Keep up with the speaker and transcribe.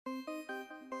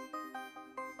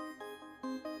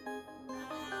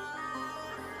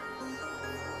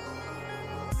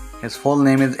His full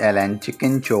name is Alan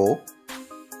Chikin Chow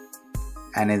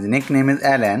and his nickname is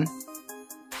Alan.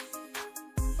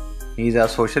 He is a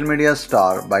social media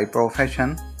star by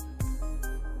profession.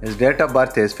 His date of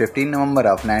birth is 15 November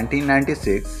of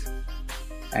 1996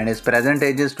 and his present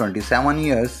age is 27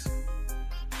 years.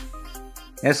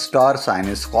 His star sign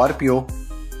is Scorpio.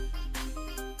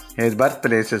 His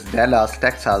birthplace is Dallas,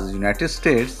 Texas, United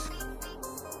States,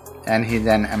 and he is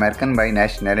an American by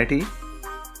nationality.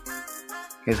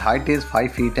 His height is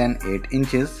 5 feet and 8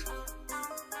 inches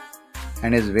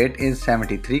and his weight is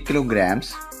 73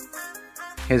 kilograms.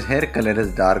 His hair color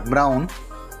is dark brown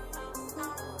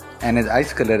and his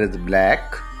eyes color is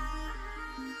black.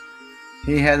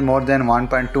 He has more than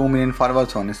 1.2 million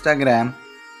followers on Instagram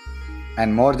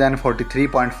and more than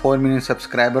 43.4 million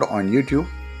subscribers on YouTube,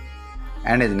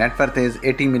 and his net worth is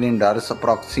 $80 million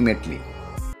approximately.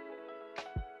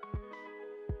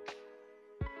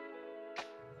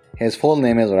 His full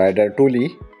name is Ryder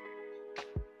Tully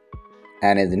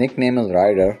and his nickname is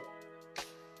Ryder.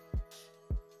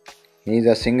 He is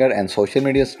a singer and social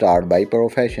media star by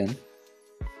profession.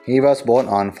 He was born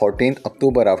on 14th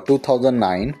October of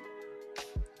 2009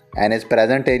 and his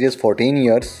present age is 14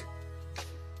 years.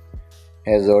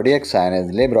 His zodiac sign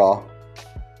is Libra.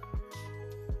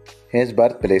 His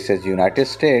birthplace is United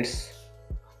States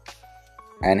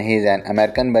and he is an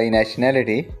American by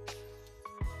nationality.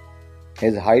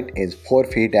 His height is 4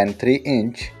 feet and 3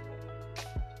 inches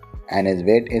and his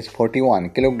weight is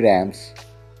 41 kilograms.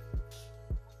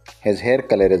 His hair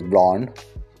color is blonde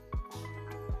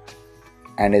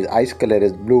and his eyes color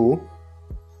is blue.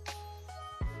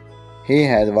 He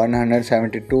has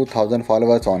 172,000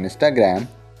 followers on Instagram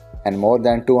and more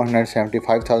than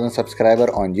 275,000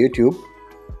 subscribers on YouTube,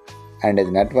 and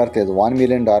his net worth is $1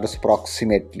 million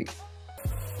approximately.